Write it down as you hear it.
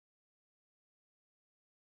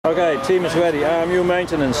Okay, team is ready. RMU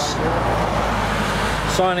maintenance.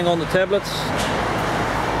 Signing on the tablets.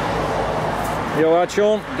 You alright,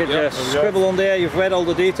 Sean? Get your scribble on there. You've read all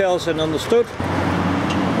the details and understood.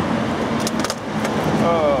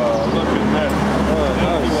 Oh, look at that. Oh,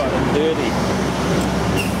 nice and dirty.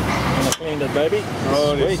 I'm gonna clean that baby.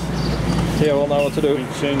 Oh, sweet. Here, we'll know what to do. We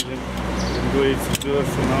change it. Do it good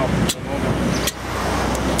for now. For the moment.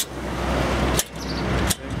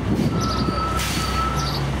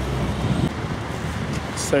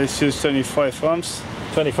 Says use 25 amps.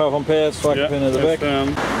 25 amperes, strike a pin in the back. The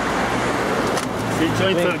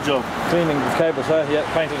jointer job. Cleaning the cables,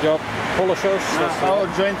 yeah, painter job. Polishers. Our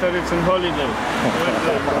jointer is on holiday.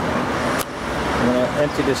 I'm going to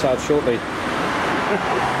empty this out shortly.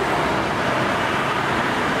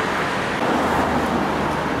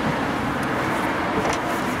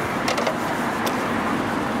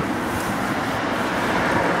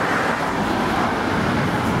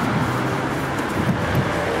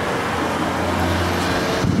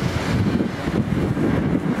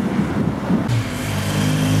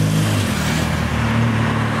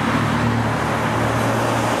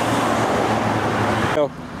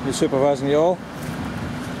 You're supervising the oil?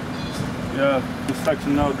 Yeah,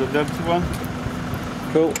 instruction now the dirty one.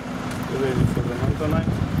 Cool. Ready for the Antonite.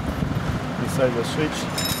 Inside the switch.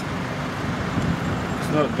 It's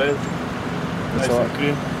not bad. Nice and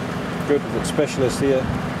clean. Good with the specialist here.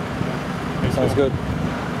 Sounds good.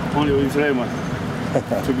 Only with Raymond.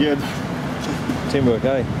 Together. Teamwork,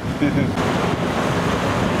 eh?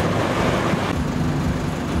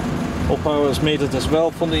 All power is metered as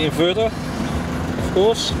well from the inverter, of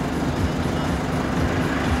course.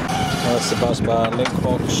 That's the bus bar link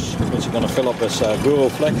box, which you're going to fill up as Guru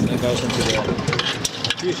Flex, and it goes into the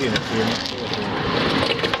fuse unit here.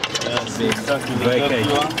 That's being vacated.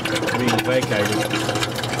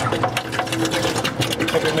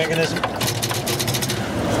 Coupling mechanism.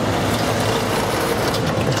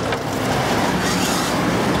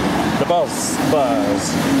 The bus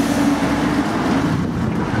bars.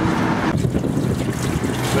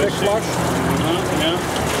 Quick flush. Yeah.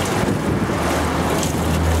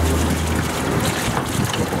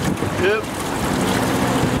 Yep.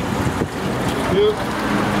 Yep.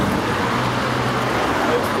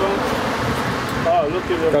 Next one. Oh, look at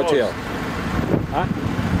the Go box. to you. Huh?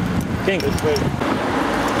 King. This way.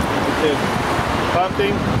 Okay.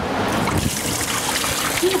 Pumping.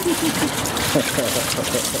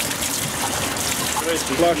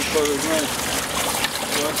 Flush.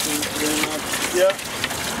 Yeah.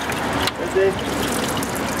 That's it.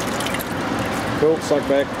 Cool, suck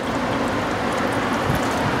back.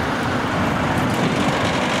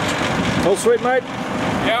 All sweet, mate?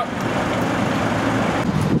 Yeah.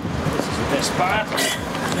 This is the best part.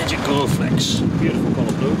 Magic Glow Flex. Beautiful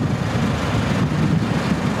colour blue.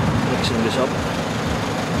 Mixing this up.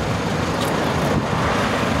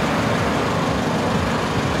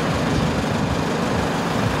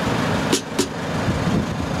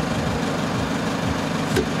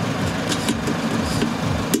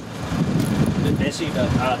 The Desi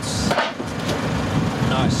that adds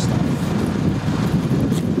nice stuff.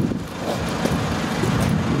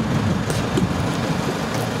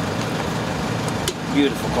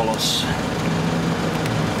 Beautiful colours.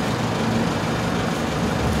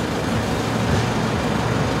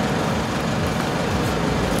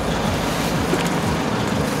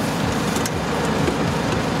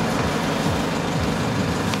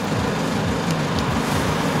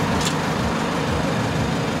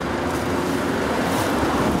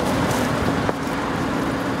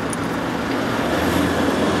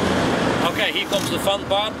 Okay, here comes the fun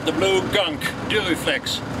part, the blue gunk,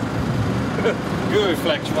 Duriflex.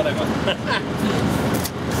 Duriflex, whatever.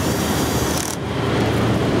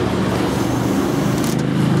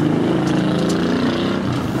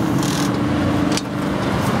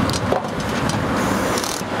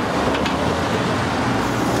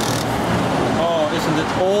 Oh, isn't it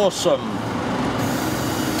awesome?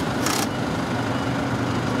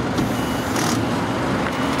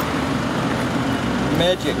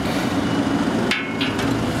 Magic.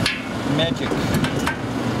 Magic.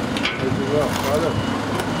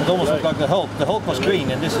 It almost looked like the Hulk. The Hulk was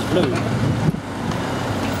green and this is blue.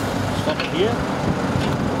 Stop it here.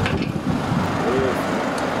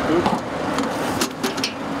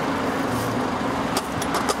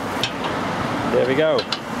 There we go.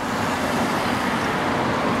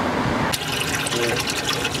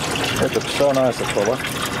 It looks so nice, the colour.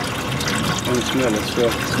 And it smells, yeah.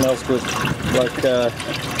 It smells good. Like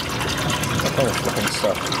what kind of flipping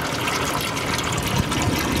stuff.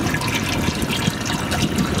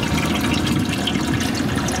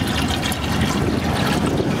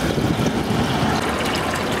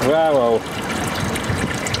 Bravo.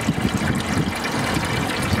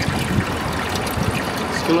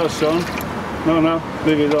 Still less, Sean. No,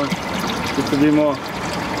 leave it on. Just a bit more.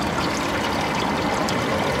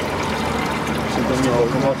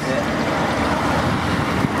 Come up here.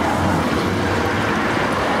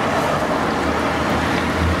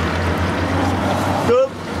 Good.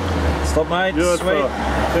 Stop, mate. Good. Sweet.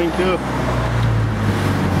 Thank you.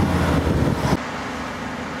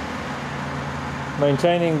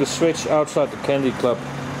 Maintaining the switch outside the candy club.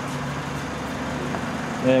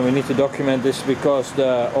 And we need to document this because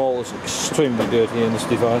the oil is extremely dirty in this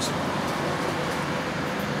device.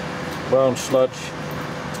 Brown sludge.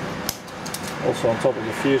 Also on top of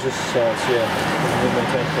the fuses, so it's been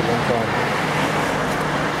maintained for a long time.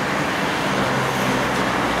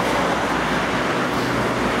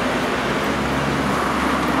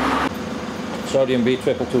 Sodium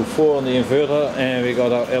B224 on the inverter, and we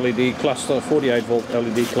got our LED cluster, 48 volt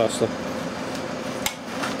LED cluster.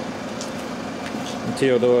 And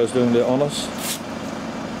Theodore is doing the honors.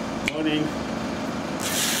 Morning.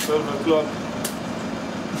 12 o'clock.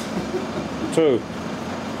 True.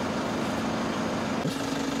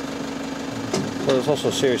 So there's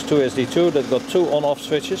also Series 2 SD2 that got 2 on-off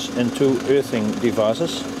switches and 2 earthing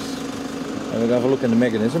devices. And we're going to have a look in the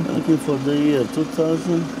mechanism. Looking for the year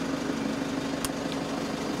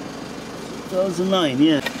 2009,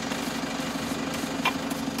 yeah.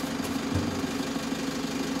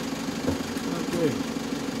 Okay.